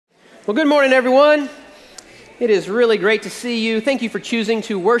Well, good morning, everyone. It is really great to see you. Thank you for choosing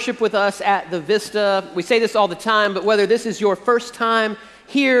to worship with us at the Vista. We say this all the time, but whether this is your first time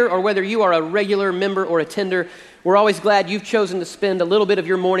here or whether you are a regular member or attender, we're always glad you've chosen to spend a little bit of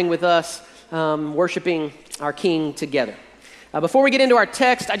your morning with us worshiping our King together. Before we get into our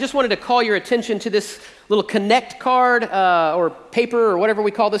text, I just wanted to call your attention to this little connect card or paper or whatever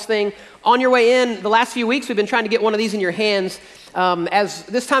we call this thing. On your way in, the last few weeks, we've been trying to get one of these in your hands. As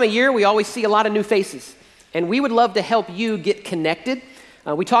this time of year, we always see a lot of new faces, and we would love to help you get connected.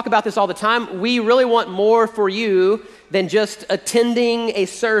 We talk about this all the time. We really want more for you than just attending a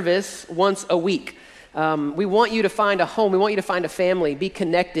service once a week. We want you to find a home. We want you to find a family, be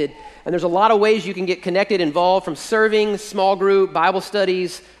connected. And there's a lot of ways you can get connected, involved, from serving, small group, Bible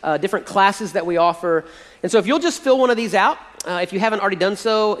studies, different classes that we offer. And so if you'll just fill one of these out, if you haven't already done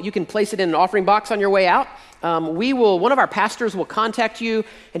so, you can place it in an offering box on your way out. One of our pastors will contact you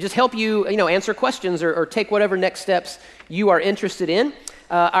and just help you, answer questions or take whatever next steps you are interested in.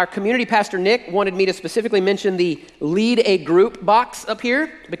 Our community pastor, Nick, wanted me to specifically mention the Lead a Group box up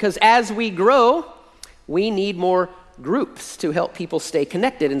here, because as we grow, we need more groups to help people stay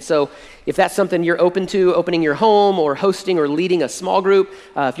connected. And so if that's something you're open to, opening your home or hosting or leading a small group,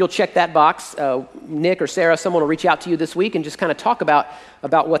 if you'll check that box, Nick or Sarah, someone will reach out to you this week and just kind of talk about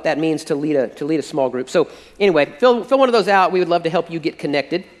what that means to lead a small group. So anyway, fill one of those out. We would love to help you get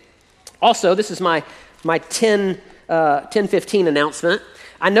connected. Also, this is my 10:15 announcement.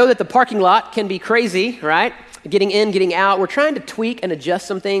 I know that the parking lot can be crazy, right? Getting in, getting out. We're trying to tweak and adjust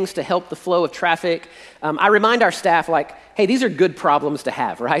some things to help the flow of traffic. I remind our staff, hey, these are good problems to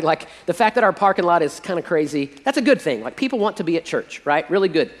have, right? Like the fact that our parking lot is kind of crazy, that's a good thing. Like people want to be at church, right? Really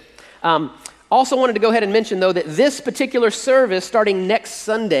good. Also wanted to go ahead and mention, though, that this particular service, starting next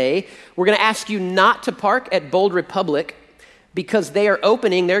Sunday, we're going to ask you not to park at Bold Republic because they're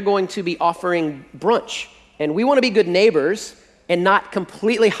going to be offering brunch. And we want to be good neighbors and not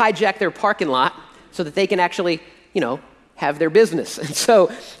completely hijack their parking lot so that they can actually, have their business. And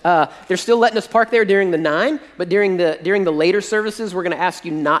so they're still letting us park there during the 9, but during the later services, we're going to ask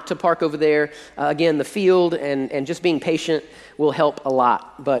you not to park over there. Again, the field and just being patient will help a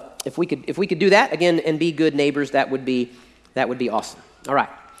lot. But if we could do that again and be good neighbors, that would be awesome. All right.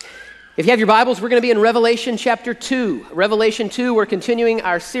 If you have your Bibles, we're going to be in Revelation chapter 2. Revelation 2, we're continuing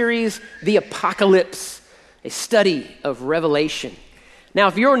our series, The Apocalypse, a study of Revelation. Now,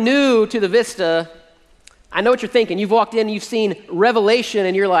 if you're new to the Vista, I know what you're thinking. You've walked in, you've seen Revelation,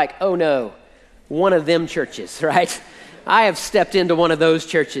 and you're like, oh no, one of them churches, right? I have stepped into one of those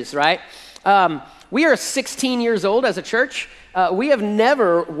churches, right? We are 16 years old as a church. We have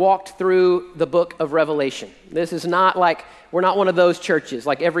never walked through the book of Revelation. This is not we're not one of those churches,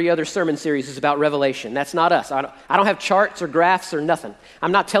 like every other sermon series is about Revelation. That's not us. I don't have charts or graphs or nothing.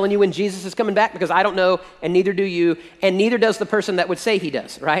 I'm not telling you when Jesus is coming back because I don't know, and neither do you, and neither does the person that would say he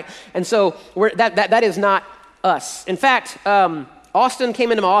does, right? And so that is not us. In fact, Austin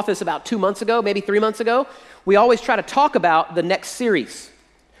came into my office about 2 months ago, maybe 3 months ago. We always try to talk about the next series.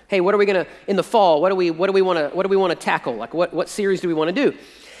 Hey, what are we gonna in the fall? What do we want to tackle? Like what series do we want to do?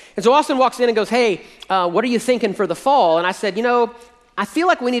 And so Austin walks in and goes, hey, what are you thinking for the fall? And I said, I feel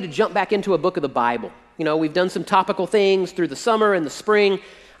like we need to jump back into a book of the Bible. We've done some topical things through the summer and the spring.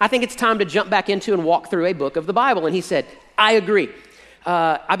 I think it's time to jump back into and walk through a book of the Bible. And he said, I agree.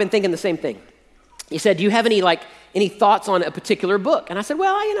 I've been thinking the same thing. He said, do you have any thoughts on a particular book? And I said,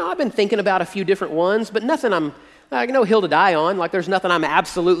 well, I've been thinking about a few different ones, but nothing I'm hill to die on. Like there's nothing I'm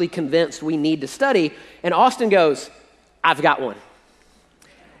absolutely convinced we need to study. And Austin goes, I've got one.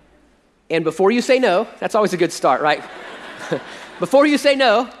 And before you say no, that's always a good start, right? Before you say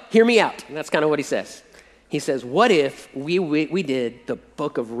no, hear me out. And that's kind of what he says. He says, what if we did the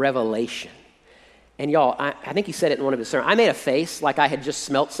book of Revelation? And y'all, I think he said it in one of his sermons. I made a face like I had just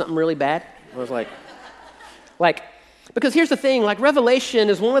smelt something really bad. I was like, because here's the thing, Revelation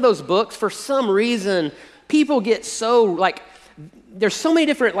is one of those books, for some reason, people get so, there's so many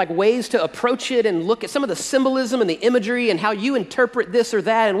different ways to approach it and look at some of the symbolism and the imagery and how you interpret this or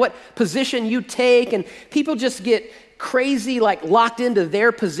that and what position you take, and people just get crazy, locked into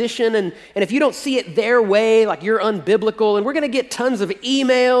their position, and if you don't see it their way, you're unbiblical, and we're going to get tons of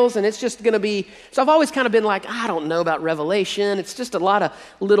emails, and it's just going to be, so I've always kind of been I don't know about Revelation. It's just a lot of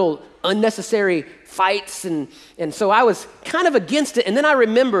little unnecessary fights, and so I was kind of against it, and then I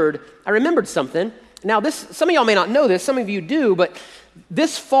remembered something. Now, some of y'all may not know this, some of you do, but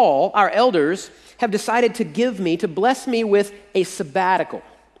this fall, our elders have decided to bless me with a sabbatical.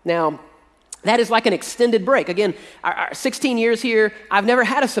 Now, That is like an extended break. Again, our 16 years here, I've never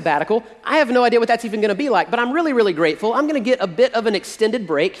had a sabbatical. I have no idea what that's even going to be like, but I'm really, really grateful. I'm going to get a bit of an extended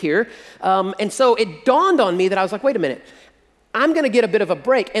break here. And so it dawned on me that I was like, wait a minute, I'm going to get a bit of a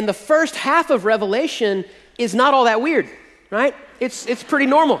break. And the first half of Revelation is not all that weird, right? It's pretty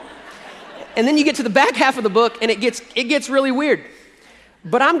normal. And then you get to the back half of the book and it gets really weird.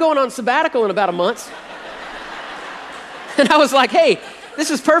 But I'm going on sabbatical in about a month. And I was like, hey,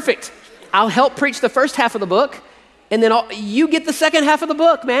 this is perfect. I'll help preach the first half of the book, and then you get the second half of the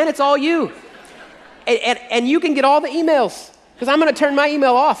book, man. It's all you. And you can get all the emails, because I'm going to turn my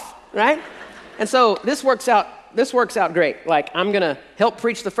email off, right? And so this works out great. Like, I'm going to help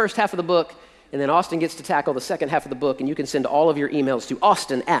preach the first half of the book, and then Austin gets to tackle the second half of the book, and you can send all of your emails to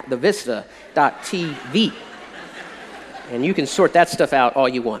austin@thevista.tv. And you can sort that stuff out all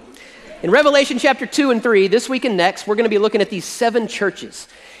you want. In Revelation chapter 2 and 3, this week and next, we're going to be looking at these 7 churches.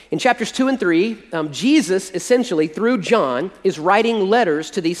 In chapters 2 and 3, Jesus essentially, through John, is writing letters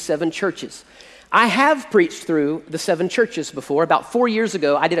to these 7 churches. I have preached through the 7 churches before. About 4 years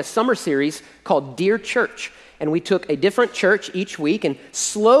ago, I did a summer series called Dear Church, and we took a different church each week and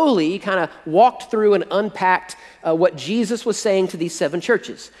slowly kind of walked through and unpacked what Jesus was saying to these 7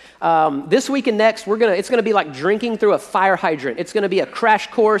 churches. This week and next, it's going to be like drinking through a fire hydrant. It's going to be a crash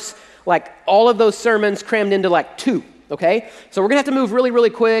course, like all of those sermons crammed into like 2. Okay, so we're going to have to move really, really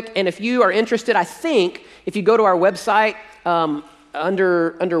quick. And if you are interested, I think if you go to our website,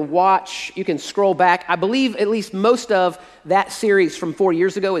 under Watch, you can scroll back. I believe at least most of that series from 4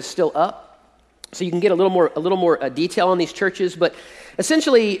 years ago is still up. So you can get a little more detail on these churches. But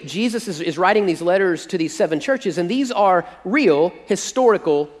essentially, Jesus is writing these letters to these 7 churches, and these are real,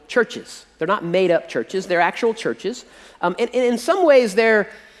 historical churches. They're not made-up churches. They're actual churches. And in some ways, they're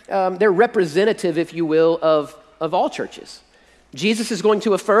representative, if you will, of all churches. Jesus is going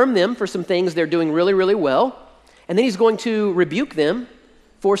to affirm them for some things they're doing really, really well, and then he's going to rebuke them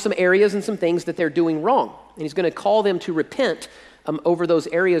for some areas and some things that they're doing wrong. And he's going to call them to repent over those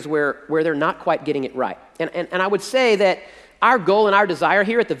areas where they're not quite getting it right. And I would say that our goal and our desire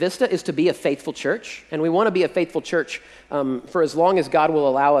here at the Vista is to be a faithful church, and we want to be a faithful church for as long as God will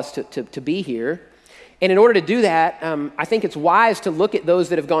allow us to be here. And in order to do that, I think it's wise to look at those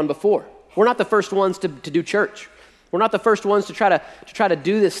that have gone before. We're not the first ones to do church. We're not the first ones to try to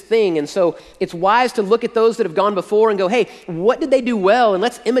do this thing. And so it's wise to look at those that have gone before and go, hey, what did they do well? And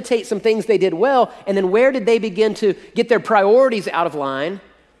let's imitate some things they did well. And then where did they begin to get their priorities out of line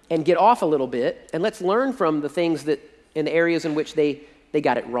and get off a little bit? And let's learn from the things that in the areas in which they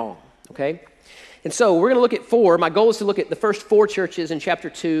got it wrong, okay? And so we're going to look at 4. My goal is to look at the first 4 churches in chapter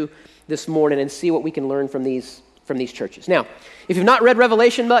 2 this morning and see what we can learn from these churches. Now, if you've not read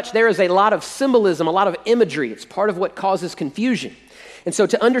Revelation much, there is a lot of symbolism, a lot of imagery. It's part of what causes confusion. And so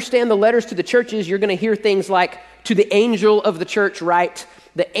to understand the letters to the churches, you're going to hear things like, to the angel of the church write.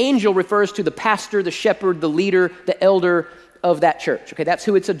 The angel refers to the pastor, the shepherd, the leader, the elder of that church. Okay, that's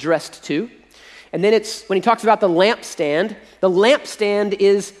who it's addressed to. And then when he talks about the lampstand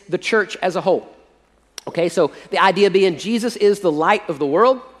is the church as a whole. Okay, so the idea being Jesus is the light of the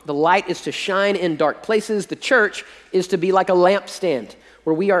world. The light is to shine in dark places. The church is to be like a lampstand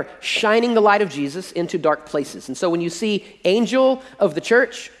where we are shining the light of Jesus into dark places. And so when you see angel of the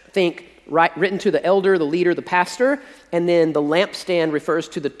church, think written to the elder, the leader, the pastor, and then the lampstand refers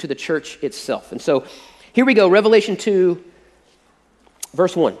to the church itself. And so here we go, Revelation 2,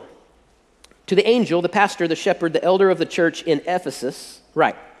 verse 1. To the angel, the pastor, the shepherd, the elder of the church in Ephesus,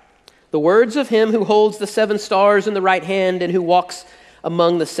 write, the words of him who holds the 7 stars in the right hand and who walks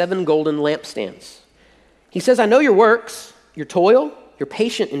among the 7 golden lampstands. He says, I know your works, your toil, your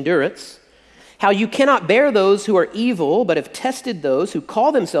patient endurance, how you cannot bear those who are evil, but have tested those who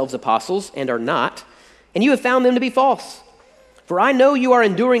call themselves apostles and are not, and you have found them to be false. For I know you are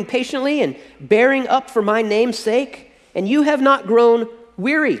enduring patiently and bearing up for my name's sake, and you have not grown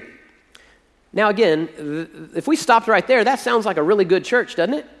weary. Now again, if we stopped right there, that sounds like a really good church,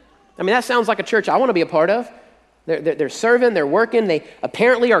 doesn't it? I mean, that sounds like a church I want to be a part of. They're serving, they're working, they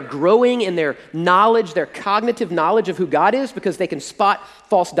apparently are growing in their knowledge, their cognitive knowledge of who God is because they can spot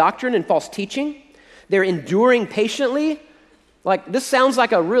false doctrine and false teaching. They're enduring patiently. Like, this sounds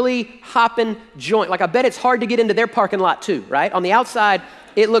like a really hopping joint. Like, I bet it's hard to get into their parking lot too, right? On the outside,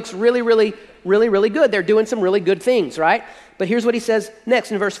 it looks really, really, really, really good. They're doing some really good things, right? But here's what he says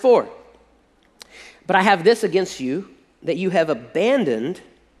next in verse 4. But I have this against you, that you have abandoned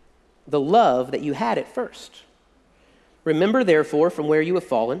the love that you had at first. Remember, therefore, from where you have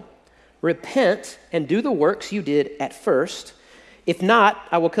fallen, repent and do the works you did at first. If not,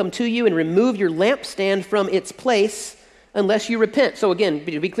 I will come to you and remove your lampstand from its place unless you repent. So again,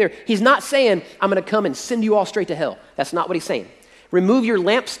 to be clear, he's not saying, I'm going to come and send you all straight to hell. That's not what he's saying. Remove your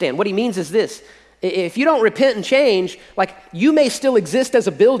lampstand. What he means is this. If you don't repent and change, like you may still exist as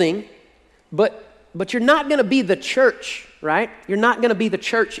a building, but you're not going to be the church, right? You're not going to be the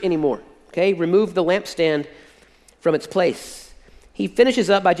church anymore, okay? Remove the lampstand from its place. He finishes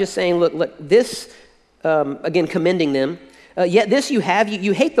up by just saying, look, this, again, commending them. Yet this you have,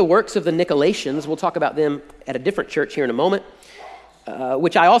 you hate the works of the Nicolaitans. We'll talk about them at a different church here in a moment,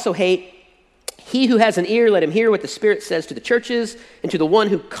 which I also hate. He who has an ear, let him hear what the Spirit says to the churches, and to the one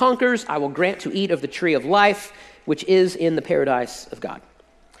who conquers, I will grant to eat of the tree of life, which is in the paradise of God.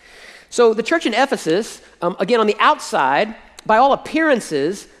 So the church in Ephesus, again, on the outside, by all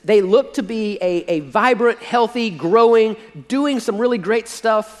appearances, they look to be a vibrant, healthy, growing, doing some really great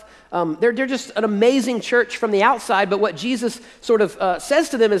stuff. They're just an amazing church from the outside, but what Jesus sort of says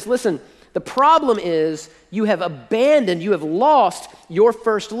to them is, listen, the problem is you have abandoned, you have lost your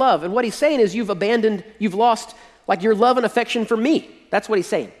first love. And what he's saying is you've lost like your love and affection for me. That's what he's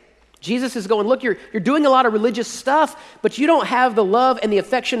saying. Jesus is going, look, you're doing a lot of religious stuff, but you don't have the love and the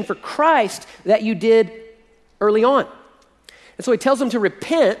affection for Christ that you did early on. And so he tells them to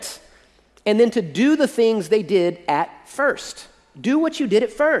repent and then to do the things they did at first. Do what you did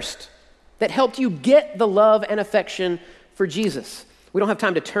at first that helped you get the love and affection for Jesus. We don't have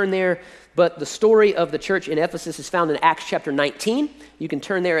time to turn there, but the story of the church in Ephesus is found in Acts chapter 19. You can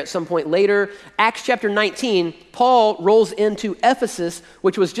turn there at some point later. Acts chapter 19, Paul rolls into Ephesus,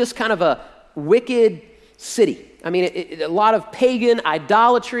 which was just kind of a wicked city. I mean, a lot of pagan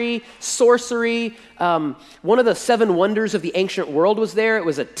idolatry, sorcery. One of the 7 wonders of the ancient world was there. It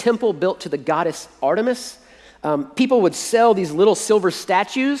was a temple built to the goddess Artemis. People would sell these little silver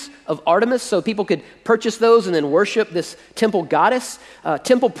statues of Artemis so people could purchase those and then worship this temple goddess.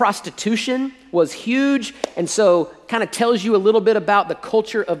 Temple prostitution was huge, and so kind of tells you a little bit about the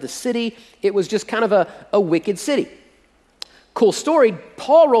culture of the city. It was just kind of a wicked city. Cool story,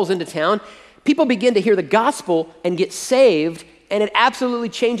 Paul rolls into town. People begin to hear the gospel and get saved, and it absolutely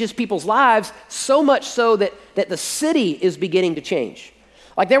changes people's lives, so much so that the city is beginning to change.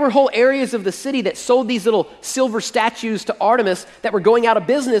 Like there were whole areas of the city that sold these little silver statues to Artemis that were going out of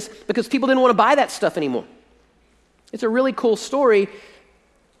business because people didn't want to buy that stuff anymore. It's a really cool story.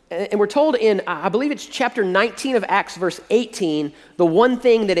 And we're told in, I believe it's chapter 19 of Acts, verse 18, the one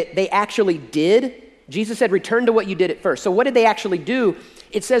thing that they actually did, Jesus said, return to what you did at first. So what did they actually do?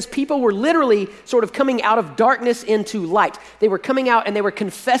 It says people were literally sort of coming out of darkness into light. They were coming out and they were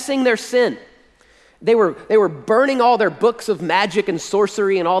confessing their sin. They were burning all their books of magic and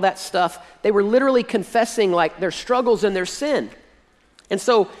sorcery and all that stuff. They were literally confessing like their struggles and their sin. And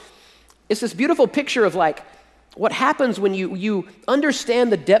so it's this beautiful picture of like what happens when you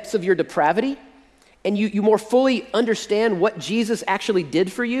understand the depths of your depravity and you more fully understand what Jesus actually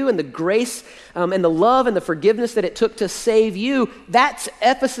did for you and the grace and the love and the forgiveness that it took to save you. That's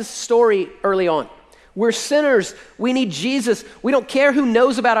Ephesus' story early on. We're sinners. We need Jesus. We don't care who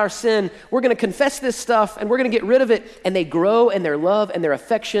knows about our sin. We're going to confess this stuff and we're going to get rid of it. And they grow in their love and their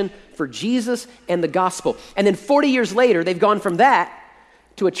affection for Jesus and the gospel. And then 40 years later, they've gone from that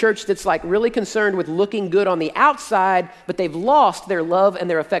to a church that's like really concerned with looking good on the outside, but they've lost their love and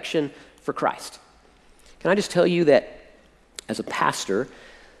their affection for Christ. Can I just tell you that as a pastor,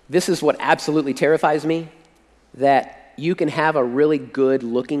 this is what absolutely terrifies me, that you can have a really good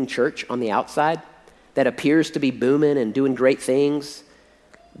looking church on the outside that appears to be booming and doing great things,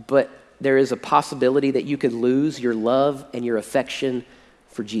 but there is a possibility that you could lose your love and your affection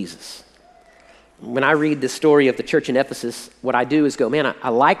for Jesus. When I read the story of the church in Ephesus, what I do is go, man, I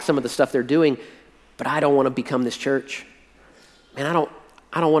like some of the stuff they're doing, but I don't want to become this church. Man, I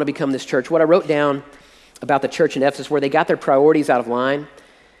don't want to become this church. What I wrote down about the church in Ephesus, where they got their priorities out of line,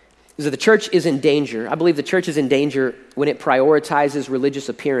 is that the church is in danger. I believe the church is in danger when it prioritizes religious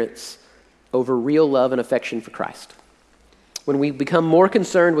appearance over real love and affection for Christ. When we become more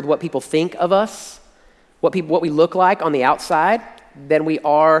concerned with what people think of us, what we look like on the outside, than we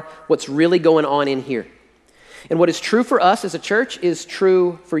are what's really going on in here. And what is true for us as a church is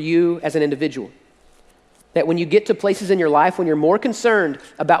true for you as an individual. That when you get to places in your life when you're more concerned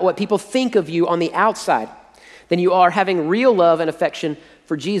about what people think of you on the outside than you are having real love and affection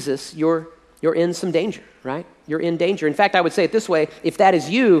for Jesus, you're in some danger, right? You're in danger. In fact, I would say it this way, if that is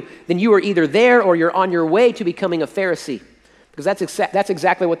you, then you are either there or you're on your way to becoming a Pharisee. Because that's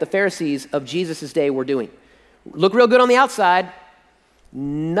exactly what the Pharisees of Jesus' day were doing. Look real good on the outside,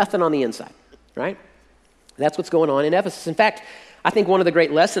 nothing on the inside, right? That's what's going on in Ephesus. In fact, I think one of the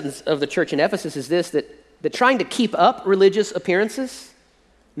great lessons of the church in Ephesus is this, that trying to keep up religious appearances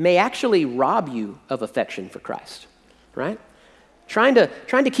may actually rob you of affection for Christ. right? Trying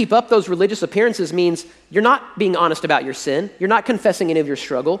to keep up those religious appearances means you're not being honest about your sin. You're not confessing any of your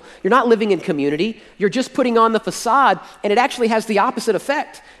struggle. You're not living in community. You're just putting on the facade, and it actually has the opposite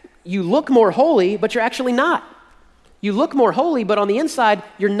effect. You look more holy, but you're actually not. You look more holy, but on the inside,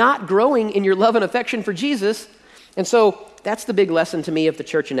 you're not growing in your love and affection for Jesus. And so that's the big lesson to me of the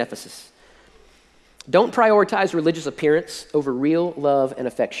church in Ephesus. Don't prioritize religious appearance over real love and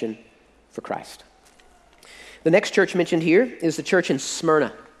affection for Christ. The next church mentioned here is the church in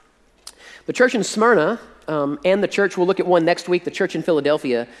Smyrna. The church in Smyrna and the church, we'll look at one next week, the church in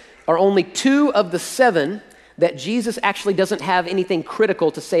Philadelphia, are only 2 of the 7 that Jesus actually doesn't have anything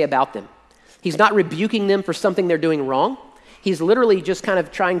critical to say about them. He's not rebuking them for something they're doing wrong. He's literally just kind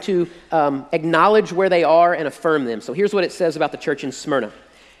of trying to acknowledge where they are and affirm them. So here's what it says about the church in Smyrna.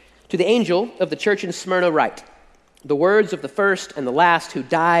 To the angel of the church in Smyrna write, the words of the first and the last who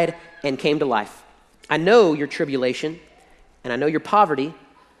died and came to life. I know your tribulation, and I know your poverty,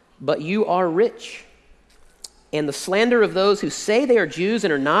 but you are rich. And the slander of those who say they are Jews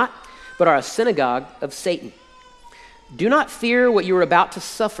and are not, but are a synagogue of Satan. Do not fear what you are about to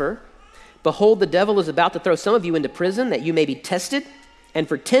suffer. Behold, the devil is about to throw some of you into prison, that you may be tested, and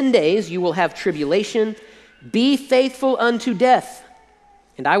for 10 days you will have tribulation. Be faithful unto death,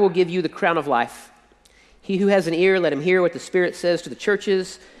 and I will give you the crown of life. He who has an ear, let him hear what the Spirit says to the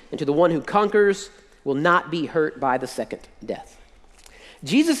churches, and to the one who conquers will not be hurt by the second death.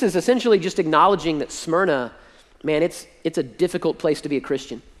 Jesus is essentially just acknowledging that Smyrna, man, it's a difficult place to be a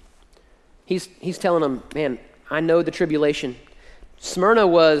Christian. He's telling them, man, I know the tribulation. Smyrna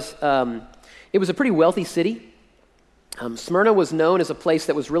was, it was a pretty wealthy city. Smyrna was known as a place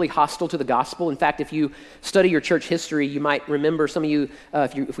that was really hostile to the gospel. In fact, if you study your church history, you might remember, some of you,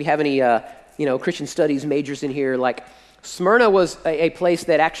 if we have any, Christian studies majors in here, like Smyrna was a place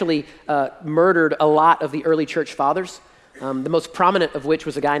that actually murdered a lot of the early church fathers, the most prominent of which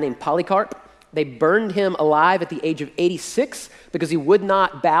was a guy named Polycarp. They burned him alive at the age of 86 because he would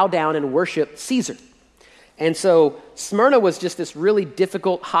not bow down and worship Caesar. And so Smyrna was just this really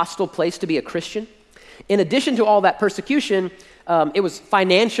difficult, hostile place to be a Christian. In addition to all that persecution, it was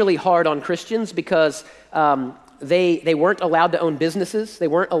financially hard on Christians because they weren't allowed to own businesses. They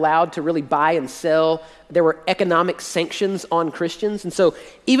weren't allowed to really buy and sell. There were economic sanctions on Christians. And so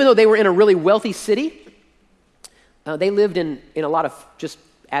even though they were in a really wealthy city, they lived in a lot of just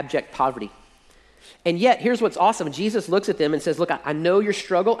abject poverty. And yet, here's what's awesome. Jesus looks at them and says, look, I know your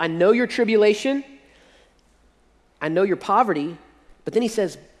struggle. I know your tribulation. I know your poverty. But then he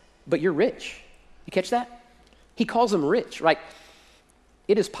says, but you're rich. You catch that? He calls them rich. Right?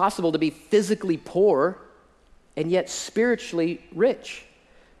 It is possible to be physically poor and yet spiritually rich.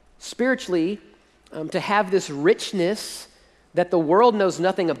 Spiritually, to have this richness that the world knows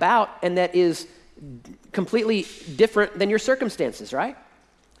nothing about and that is completely different than your circumstances, right?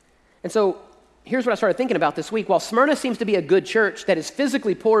 And so here's what I started thinking about this week. While Smyrna seems to be a good church that is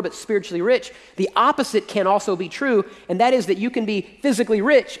physically poor but spiritually rich, the opposite can also be true, and that is that you can be physically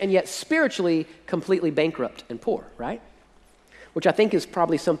rich and yet spiritually completely bankrupt and poor, right? Which I think is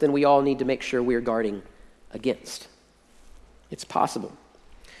probably something we all need to make sure we're guarding against. It's possible.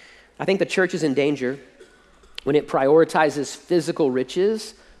 I think the church is in danger when it prioritizes physical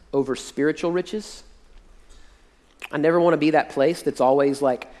riches over spiritual riches. I never want to be that place that's always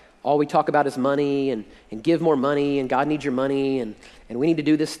like, all we talk about is money and give more money and God needs your money and we need to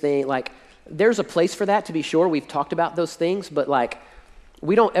do this thing. Like, there's a place for that, to be sure. We've talked about those things, but like,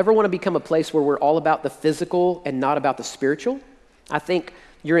 we don't ever want to become a place where we're all about the physical and not about the spiritual. I think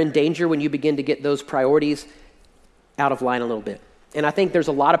you're in danger when you begin to get those priorities out of line a little bit. And I think there's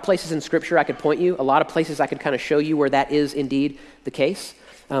a lot of places in Scripture I could point you, a lot of places I could kind of show you where that is indeed the case.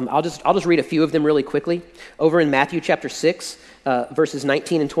 I'll just read a few of them really quickly. Over in Matthew chapter 6, verses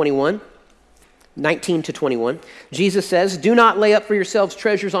 19 to 21, Jesus says, "Do not lay up for yourselves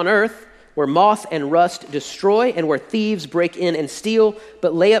treasures on earth, where moth and rust destroy and where thieves break in and steal,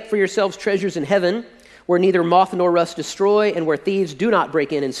 but lay up for yourselves treasures in heaven, where neither moth nor rust destroy and where thieves do not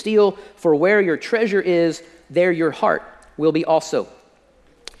break in and steal. For where your treasure is, there your heart will be also."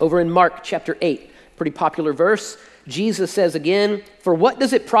 Over in Mark chapter 8, pretty popular verse, Jesus says again, "For what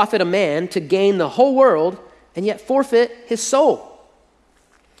does it profit a man to gain the whole world and yet forfeit his soul?"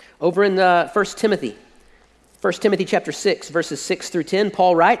 Over in 1 Timothy chapter 6, verses 6 through 10,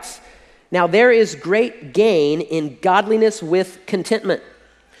 Paul writes, "Now there is great gain in godliness with contentment.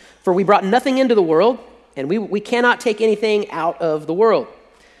 For we brought nothing into the world, and we cannot take anything out of the world.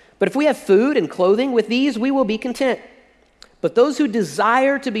 But if we have food and clothing, with these we will be content. But those who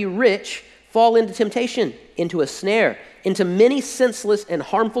desire to be rich fall into temptation, into a snare, into many senseless and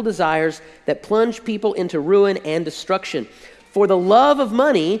harmful desires that plunge people into ruin and destruction. For the love of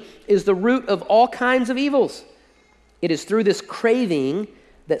money is the root of all kinds of evils. It is through this craving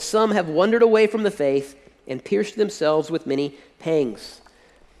that some have wandered away from the faith and pierced themselves with many pangs.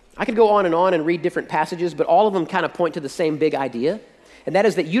 I could go on and read different passages, but all of them kind of point to the same big idea, and that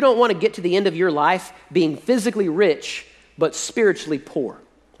is that you don't want to get to the end of your life being physically rich but spiritually poor,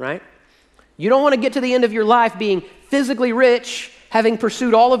 right? You don't want to get to the end of your life being physically rich, having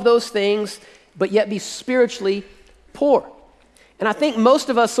pursued all of those things, but yet be spiritually poor. And I think most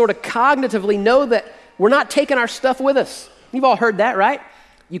of us sort of cognitively know that we're not taking our stuff with us. You've all heard that, right?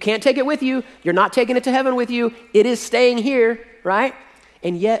 You can't take it with you. You're not taking it to heaven with you. It is staying here, right?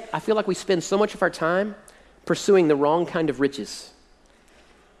 And yet, I feel like we spend so much of our time pursuing the wrong kind of riches.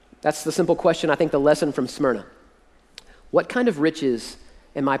 That's the simple question, I think, the lesson from Smyrna. What kind of riches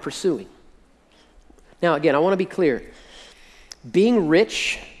am I pursuing? Now, again, I want to be clear. Being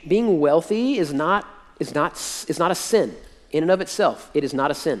rich, being wealthy is not a sin in and of itself. It is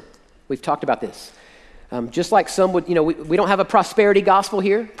not a sin. We've talked about this. Just like some would, we don't have a prosperity gospel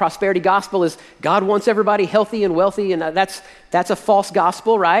here. Prosperity gospel is God wants everybody healthy and wealthy, and that's a false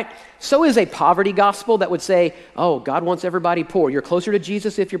gospel, right? So is a poverty gospel that would say, oh, God wants everybody poor. You're closer to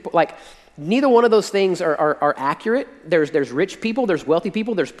Jesus if you're poor. Like, neither one of those things are accurate. There's rich people, there's wealthy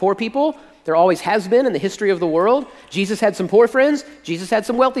people, there's poor people. There always has been in the history of the world. Jesus had some poor friends. Jesus had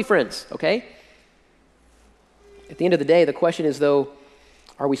some wealthy friends, okay? At the end of the day, the question is, though,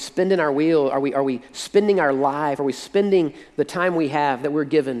 are we spending our wheel? Are we spending our life? Are we spending the time we have that we're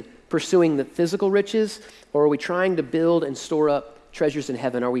given pursuing the physical riches? Or are we trying to build and store up treasures in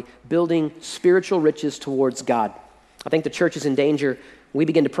heaven? Are we building spiritual riches towards God? I think the church is in danger. We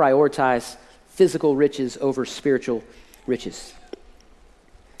begin to prioritize physical riches over spiritual riches.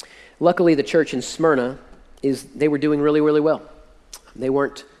 Luckily, the church in Smyrna they were doing really, really well. They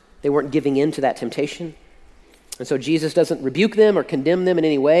weren't giving in to that temptation. And so Jesus doesn't rebuke them or condemn them in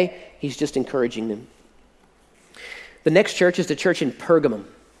any way. He's just encouraging them. The next church is the church in Pergamum.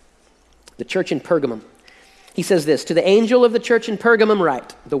 The church in Pergamum. He says this, to the angel of the church in Pergamum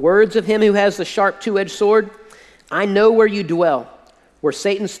write, the words of him who has the sharp two-edged sword, I know where you dwell, where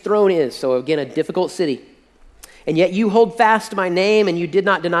Satan's throne is. So again, a difficult city. And yet you hold fast to my name and you did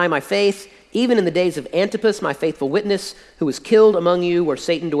not deny my faith, even in the days of Antipas, my faithful witness, who was killed among you where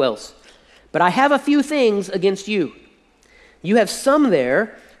Satan dwells. But I have a few things against you. You have some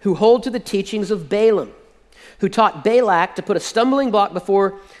there who hold to the teachings of Balaam, who taught Balak to put a stumbling block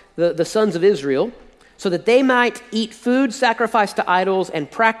before the sons of Israel, so that they might eat food sacrificed to idols and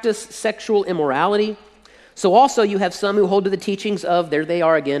practice sexual immorality. So also you have some who hold to the teachings of, there they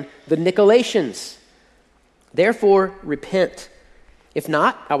are again, the Nicolaitans. Therefore, repent. If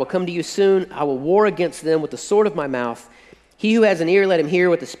not, I will come to you soon. I will war against them with the sword of my mouth. He who has an ear, let him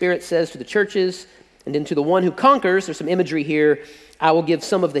hear what the Spirit says to the churches. And then to the one who conquers, there's some imagery here, I will give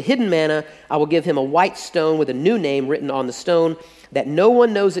some of the hidden manna. I will give him a white stone with a new name written on the stone that no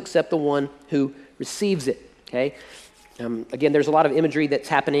one knows except the one who receives it. Okay? Again, there's a lot of imagery that's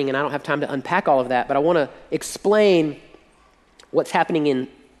happening, and I don't have time to unpack all of that, but I want to explain what's happening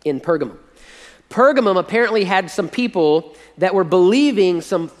in Pergamum. Pergamum apparently had some people that were believing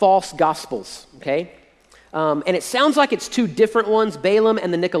some false gospels, okay? And it sounds like it's two different ones, Balaam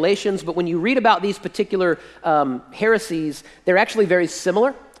and the Nicolaitans, but when you read about these particular heresies, they're actually very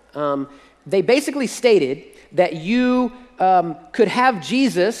similar. They basically stated that you could have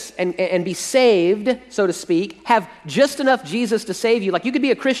Jesus and be saved, so to speak, have just enough Jesus to save you. Like you could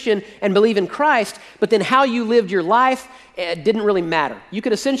be a Christian and believe in Christ, but then how you lived your life didn't really matter. You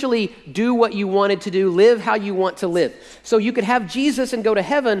could essentially do what you wanted to do, live how you want to live. So you could have Jesus and go to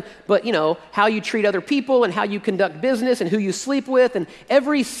heaven, but how you treat other people and how you conduct business and who you sleep with and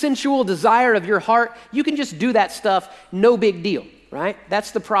every sensual desire of your heart, you can just do that stuff, no big deal, right?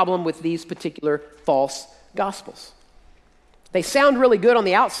 That's the problem with these particular false gospels. They sound really good on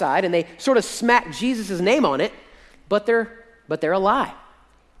the outside and they sort of smack Jesus' name on it, but they're a lie.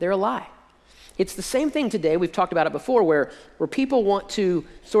 They're a lie. It's the same thing today, we've talked about it before, where people want to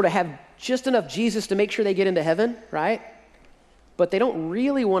sort of have just enough Jesus to make sure they get into heaven, right? But they don't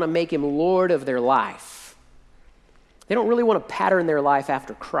really want to make him Lord of their life. They don't really want to pattern their life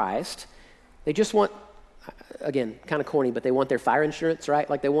after Christ. They just want, again, kind of corny, but they want their fire insurance, right?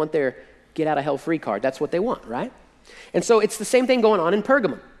 Like they want their get out of hell free card. That's what they want, right? And so it's the same thing going on in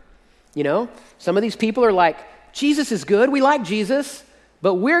Pergamum. Some of these people are like, Jesus is good. We like Jesus.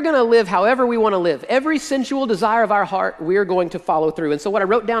 But we're going to live however we want to live. Every sensual desire of our heart, we're going to follow through. And so what I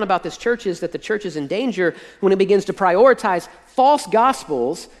wrote down about this church is that the church is in danger when it begins to prioritize false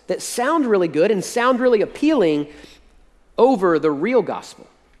gospels that sound really good and sound really appealing over the real gospel,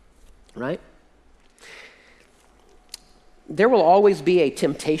 right? There will always be a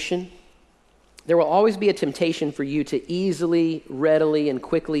temptation. There will always be a temptation for you to easily, readily, and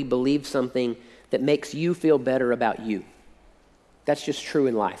quickly believe something that makes you feel better about you. That's just true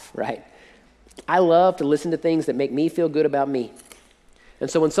in life, right? I love to listen to things that make me feel good about me. And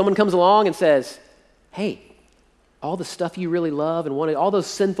so when someone comes along and says, hey, all the stuff you really love and wanted, all those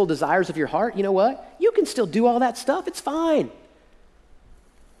sinful desires of your heart, you know what? You can still do all that stuff. It's fine.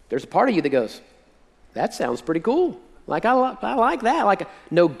 There's a part of you that goes, that sounds pretty cool. Like, I like that. Like,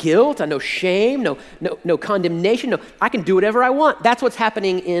 no guilt, no shame, no condemnation. No, I can do whatever I want. That's what's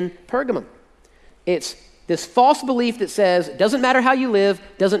happening in Pergamum. It's this false belief that says, it doesn't matter how you live,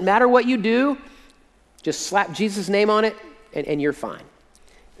 doesn't matter what you do, just slap Jesus' name on it, and you're fine.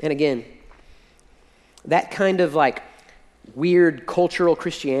 And again, that kind of like weird cultural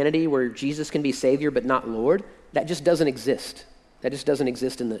Christianity where Jesus can be Savior but not Lord, that just doesn't exist. That just doesn't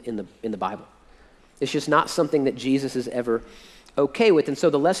exist in the Bible. It's just not something that Jesus is ever okay with. And so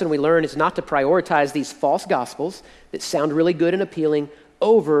the lesson we learn is not to prioritize these false gospels that sound really good and appealing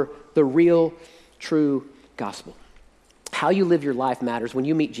over the real, true gospel. How you live your life matters when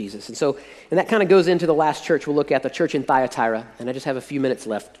you meet Jesus. And that kind of goes into the last church we'll look at, the church in Thyatira. And I just have a few minutes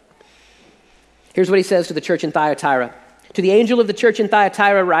left. Here's what he says to the church in Thyatira. To the angel of the church in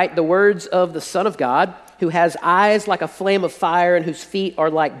Thyatira write the words of the Son of God, who has eyes like a flame of fire and whose feet are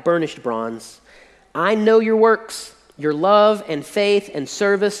like burnished bronze. I know your works, your love and faith and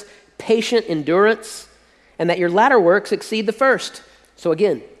service, patient endurance, and that your latter works exceed the first. So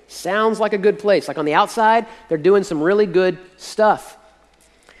again, sounds like a good place. Like on the outside, they're doing some really good stuff.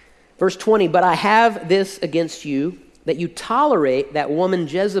 Verse 20, but I have this against you, that you tolerate that woman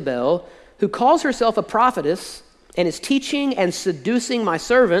Jezebel, who calls herself a prophetess and is teaching and seducing my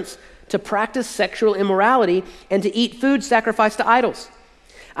servants to practice sexual immorality and to eat food sacrificed to idols.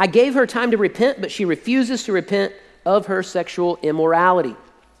 I gave her time to repent, but she refuses to repent of her sexual immorality.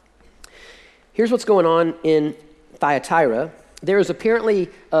 Here's what's going on in Thyatira. There is apparently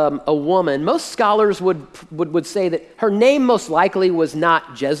a woman. Most scholars would say that her name most likely was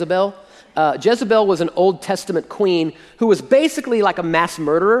not Jezebel. Jezebel was an Old Testament queen who was basically like a mass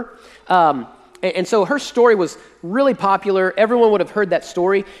murderer. And so her story was really popular. Everyone would have heard that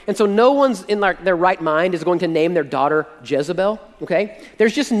story. And so no one's in their right mind is going to name their daughter Jezebel, okay?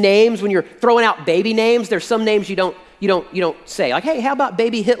 There's just names when you're throwing out baby names. There's some names you don't say. Like, hey, how about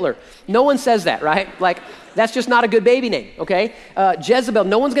baby Hitler? No one says that, right? Like, that's just not a good baby name, okay? Jezebel,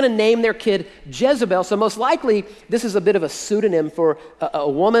 no one's going to name their kid Jezebel. So most likely, this is a bit of a pseudonym for a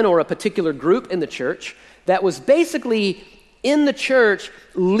woman or a particular group in the church that was basically in the church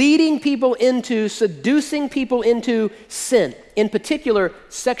leading people into, seducing people into sin, in particular,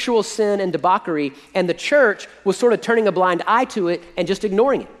 sexual sin and debauchery, and the church was sort of turning a blind eye to it and just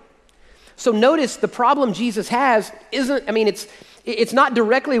ignoring it. So notice the problem Jesus has it's not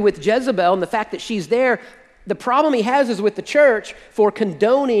directly with Jezebel and the fact that she's there. The problem he has is with the church for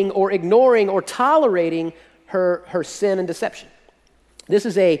condoning or ignoring or tolerating her sin and deception. This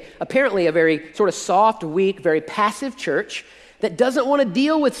is apparently a very sort of soft, weak, very passive church that doesn't want to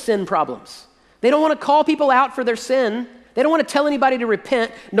deal with sin problems. They don't want to call people out for their sin. They don't want to tell anybody to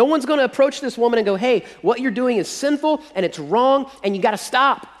repent. No one's going to approach this woman and go, hey, what you're doing is sinful and it's wrong and you got to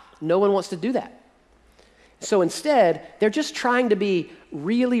stop. No one wants to do that. So instead, they're just trying to be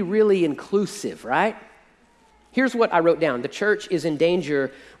really, really inclusive, right? Here's what I wrote down. The church is in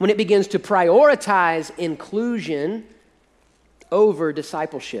danger when it begins to prioritize inclusion over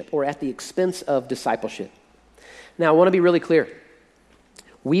discipleship or at the expense of discipleship. Now, I want to be really clear.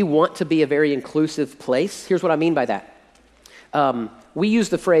 We want to be a very inclusive place. Here's what I mean by that. We use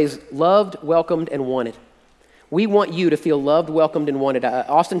the phrase loved, welcomed, and wanted. We want you to feel loved, welcomed, and wanted.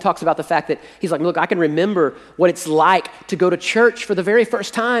 Austin talks about the fact that he's like, look, I can remember what it's like to go to church for the very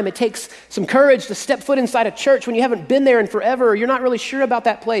first time. It takes some courage to step foot inside a church when you haven't been there in forever, or you're not really sure about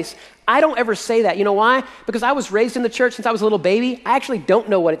that place. I don't ever say that. You know why? Because I was raised in the church since I was a little baby. I actually don't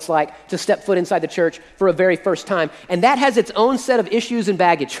know what it's like to step foot inside the church for a very first time. And that has its own set of issues and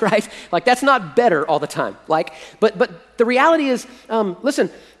baggage, right? Like, that's not better all the time. But the reality is, listen,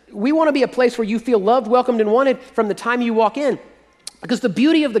 we want to be a place where you feel loved, welcomed, and wanted from the time you walk in. Because the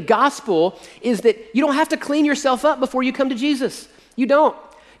beauty of the gospel is that you don't have to clean yourself up before you come to Jesus. You don't.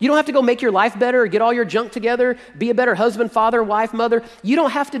 You don't have to go make your life better or get all your junk together, be a better husband, father, wife, mother. You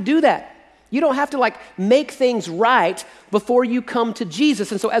don't have to do that. You don't have to like make things right before you come to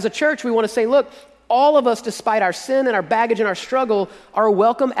Jesus. And so as a church, we want to say, look, all of us, despite our sin and our baggage and our struggle, are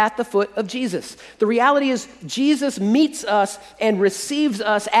welcome at the foot of Jesus. The reality is Jesus meets us and receives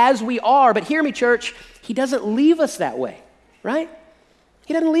us as we are. But hear me, church, he doesn't leave us that way, right?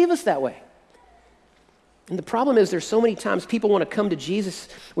 He doesn't leave us that way. And the problem is there's so many times people want to come to Jesus.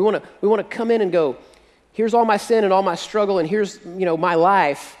 We want to come in and go, here's all my sin and all my struggle and here's, my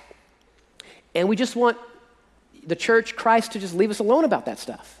life. And we just want the church, Christ, to just leave us alone about that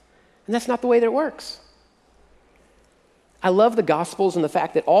stuff. And that's not the way that it works. I love the Gospels and the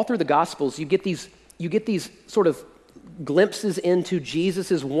fact that all through the Gospels you get these sort of glimpses into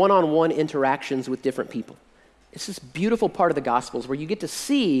Jesus' one-on-one interactions with different people. It's this beautiful part of the Gospels where you get to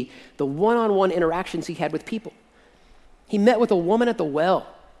see the one-on-one interactions he had with people. He met with a woman at the well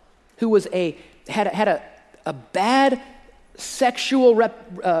who was had a bad sexual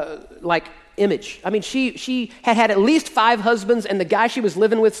image. I mean, she had at least 5 husbands, and the guy she was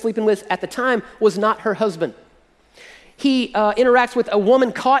sleeping with at the time was not her husband. He interacts with a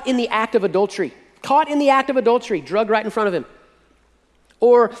woman caught in the act of adultery, drugged right in front of him.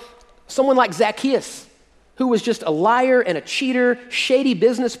 Or someone like Zacchaeus, who was just a liar and a cheater, shady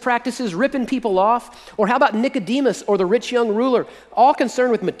business practices, ripping people off. Or how about Nicodemus or the rich young ruler, all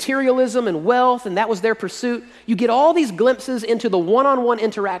concerned with materialism and wealth, and that was their pursuit. You get all these glimpses into the one-on-one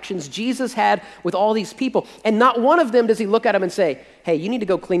interactions Jesus had with all these people, and not one of them does he look at them and say, hey, you need to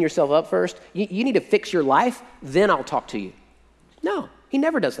go clean yourself up first. You need to fix your life, then I'll talk to you. No, he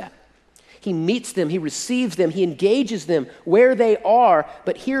never does that. He meets them, he receives them, he engages them where they are,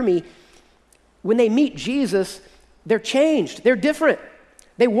 but hear me, when they meet Jesus, they're changed. They're different.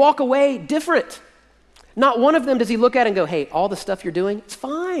 They walk away different. Not one of them does he look at and go, hey, all the stuff you're doing, it's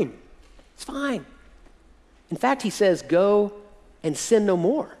fine. It's fine. In fact, he says, go and sin no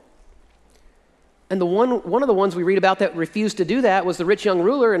more. And one of the ones we read about that refused to do that was the rich young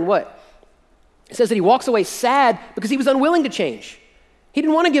ruler, and what? It says that he walks away sad because he was unwilling to change. He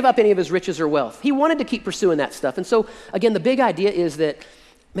didn't want to give up any of his riches or wealth. He wanted to keep pursuing that stuff. And so, again, the big idea is that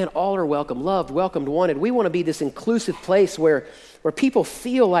man, all are welcome, loved, welcomed, wanted. We want to be this inclusive place where people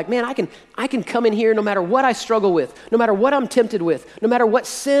feel like, man, I can come in here no matter what I struggle with, no matter what I'm tempted with, no matter what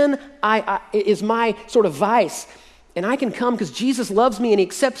sin is my sort of vice. And I can come because Jesus loves me and he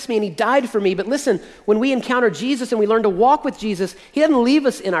accepts me and he died for me. But listen, when we encounter Jesus and we learn to walk with Jesus, he doesn't leave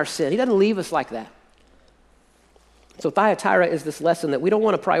us in our sin. He doesn't leave us like that. So Thyatira is this lesson that we don't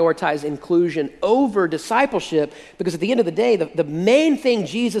want to prioritize inclusion over discipleship, because at the end of the day, the main thing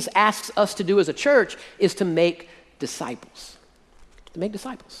Jesus asks us to do as a church is to make disciples. To make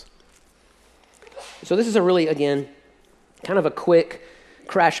disciples. So this is a really, again, kind of a quick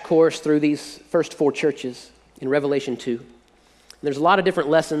crash course through these first 4 churches in Revelation 2. And there's a lot of different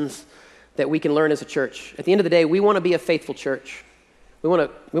lessons that we can learn as a church. At the end of the day, we want to be a faithful church. We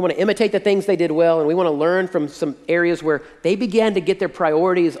want to imitate the things they did well, and we want to learn from some areas where they began to get their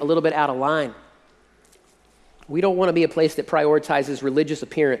priorities a little bit out of line. We don't want to be a place that prioritizes religious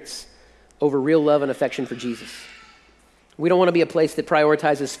appearance over real love and affection for Jesus. We don't want to be a place that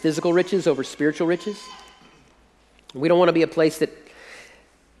prioritizes physical riches over spiritual riches. We don't want to be a place that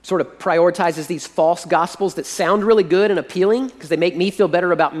sort of prioritizes these false gospels that sound really good and appealing because they make me feel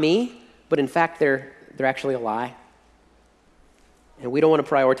better about me, but in fact they're actually a lie. And we don't want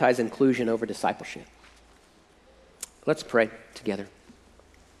to prioritize inclusion over discipleship. Let's pray together.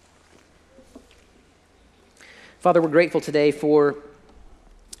 Father, we're grateful today for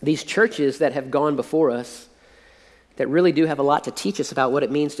these churches that have gone before us that really do have a lot to teach us about what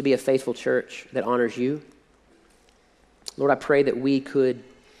it means to be a faithful church that honors you. Lord, I pray that we could,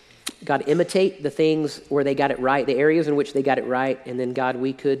 God, imitate the things where they got it right, the areas in which they got it right, and then, God,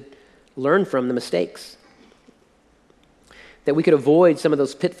 we could learn from the mistakes. That we could avoid some of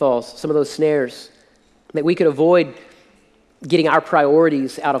those pitfalls, some of those snares, that we could avoid getting our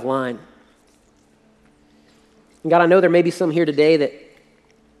priorities out of line. And God, I know there may be some here today that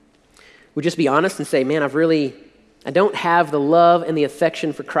would just be honest and say, man, I don't have the love and the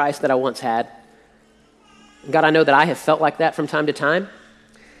affection for Christ that I once had. And God, I know that I have felt like that from time to time.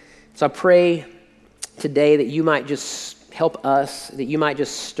 So I pray today that you might just help us, that you might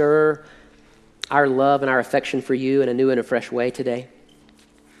just stir our love and our affection for you in a new and a fresh way today.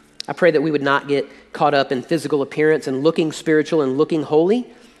 I pray that we would not get caught up in physical appearance and looking spiritual and looking holy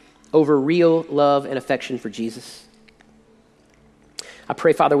over real love and affection for Jesus. I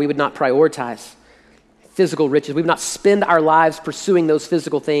pray, Father, we would not prioritize physical riches. We would not spend our lives pursuing those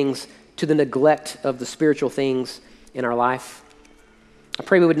physical things to the neglect of the spiritual things in our life. I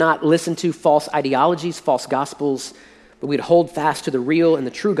pray we would not listen to false ideologies, false gospels, but we'd hold fast to the real and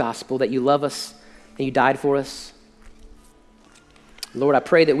the true gospel that you love us and you died for us. Lord, I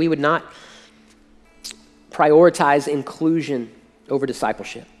pray that we would not prioritize inclusion over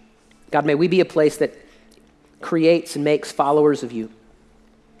discipleship. God, may we be a place that creates and makes followers of you.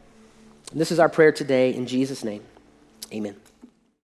 And this is our prayer today in Jesus' name. Amen.